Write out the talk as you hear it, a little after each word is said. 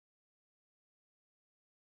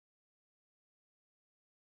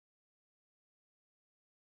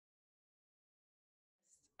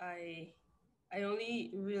I I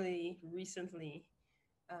only really recently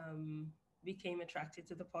um, became attracted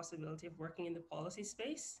to the possibility of working in the policy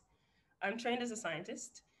space. I'm trained as a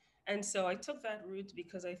scientist, and so I took that route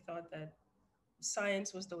because I thought that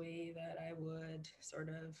science was the way that I would sort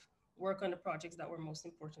of work on the projects that were most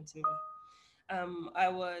important to me. I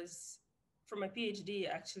was, for my PhD,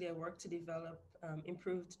 actually, I worked to develop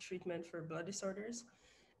improved treatment for blood disorders.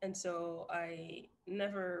 And so I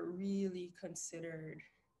never really considered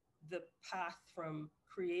the path from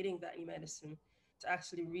creating that new medicine to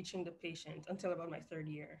actually reaching the patient until about my third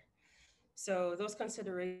year. So those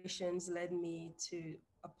considerations led me to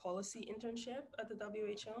a policy internship at the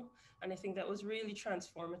WHO. And I think that was really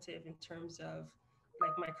transformative in terms of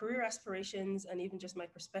like my career aspirations and even just my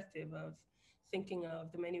perspective of thinking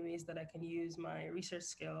of the many ways that I can use my research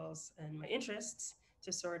skills and my interests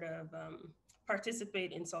to sort of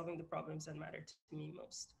participate in solving the problems that matter to me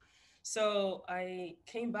most. So I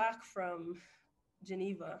came back from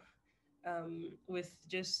Geneva with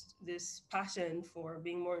just this passion for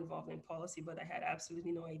being more involved in policy, but I had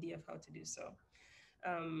absolutely no idea of how to do so.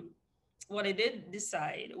 Um, what I did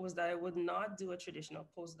decide was that I would not do a traditional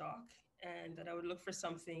postdoc and that I would look for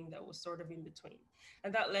something that was sort of in between.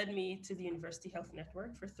 And that led me to the University Health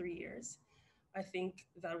Network for 3 years. I think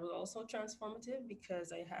that was also transformative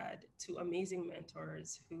because I had two amazing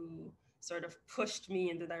mentors who sort of pushed me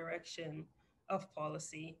in the direction of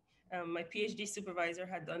policy. My PhD supervisor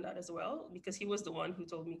had done that as well because he was the one who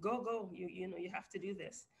told me, "Go, go! You have to do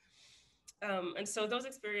this." And so those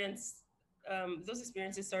experiences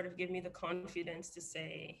sort of give me the confidence to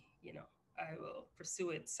say, I will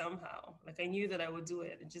pursue it somehow. Like I knew that I would do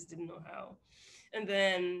it, I just didn't know how. And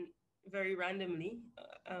then very randomly,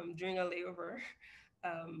 during a layover,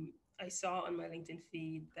 I saw on my LinkedIn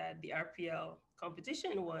feed that the RPL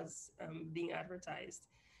competition was being advertised.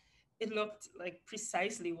 It looked like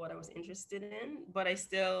precisely what I was interested in, but I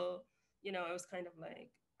still, I was kind of like,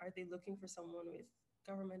 are they looking for someone with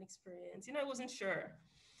government experience? I wasn't sure,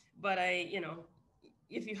 but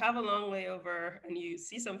if you have a long layover and you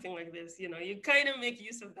see something like this, you kind of make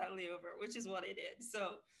use of that layover, which is what I did.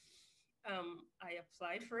 So I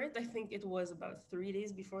applied for it. I think it was about 3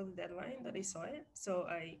 days before the deadline that I saw it. So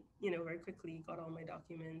I, very quickly got all my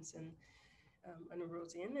documents and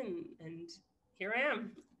wrote in, and here I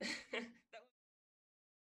am.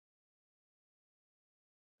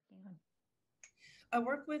 Working on. I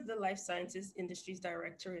work with the Life Sciences Industries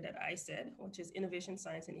Directorate at ISED, which is Innovation,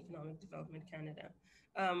 Science, and Economic Development Canada.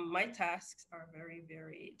 My tasks are very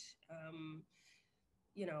varied. Um,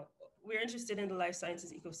 we're interested in the life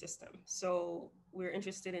sciences ecosystem. So we're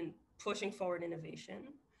interested in pushing forward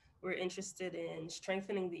innovation. We're interested in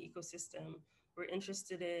strengthening the ecosystem. We're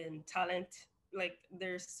interested in talent. Like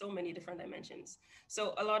there's so many different dimensions.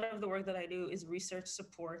 So a lot of the work that I do is research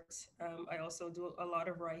support. I also do a lot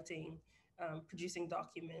of writing, producing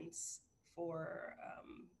documents for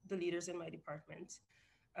the leaders in my department.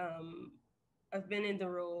 Um, I've been in the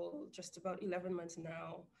role just about 11 months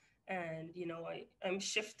now. And, I'm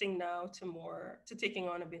shifting now to taking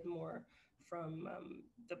on a bit more from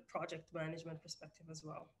the project management perspective as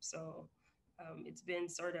well. So it's been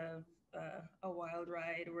sort of a wild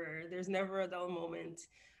ride where there's never a dull moment.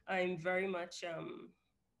 I'm very much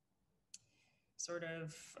sort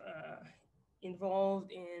of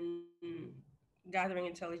involved in gathering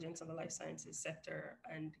intelligence on the life sciences sector.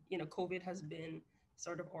 And, COVID has been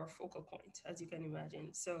sort of our focal point, as you can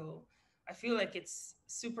imagine. So I feel like it's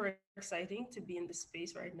super exciting to be in this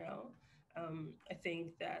space right now. I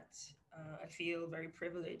think that I feel very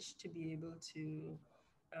privileged to be able to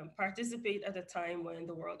participate at a time when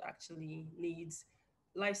the world actually needs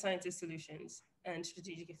life sciences solutions and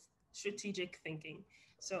strategic thinking.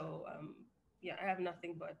 So yeah, I have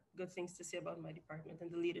nothing but good things to say about my department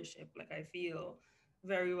and the leadership. Like I feel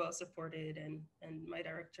very well supported, and my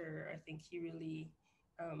director, I think he really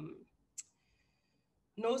um,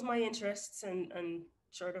 knows my interests and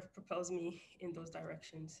sort of propels me in those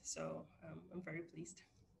directions. So I'm very pleased.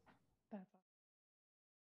 That's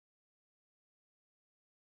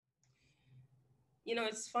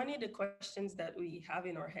It's funny the questions that we have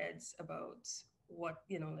in our heads about what,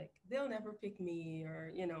 like they'll never pick me,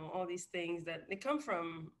 or, all these things that they come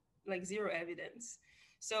from like zero evidence.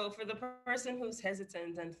 So for the person who's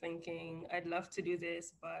hesitant and thinking, I'd love to do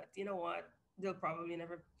this, but you know what? They'll probably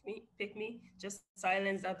never pick me. Just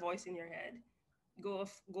silence that voice in your head. Go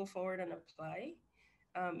forward and apply.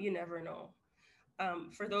 You never know.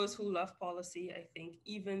 For those who love policy, I think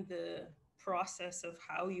even the process of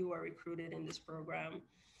how you are recruited in this program,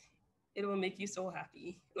 it will make you so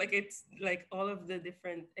happy. Like it's like all of the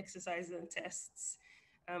different exercises and tests.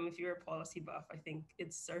 If you're a policy buff, I think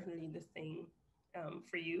it's certainly the thing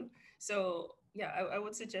for you. So yeah, I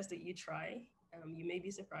would suggest that you try. You may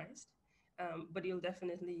be surprised, but you'll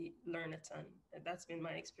definitely learn a ton. And that's been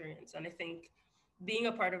my experience. And I think being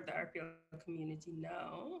a part of the RPL community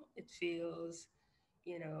now, it feels,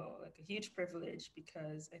 like a huge privilege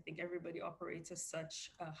because I think everybody operates at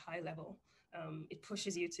such a high level. It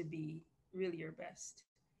pushes you to be really your best.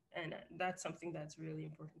 And that's something that's really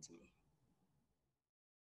important to me.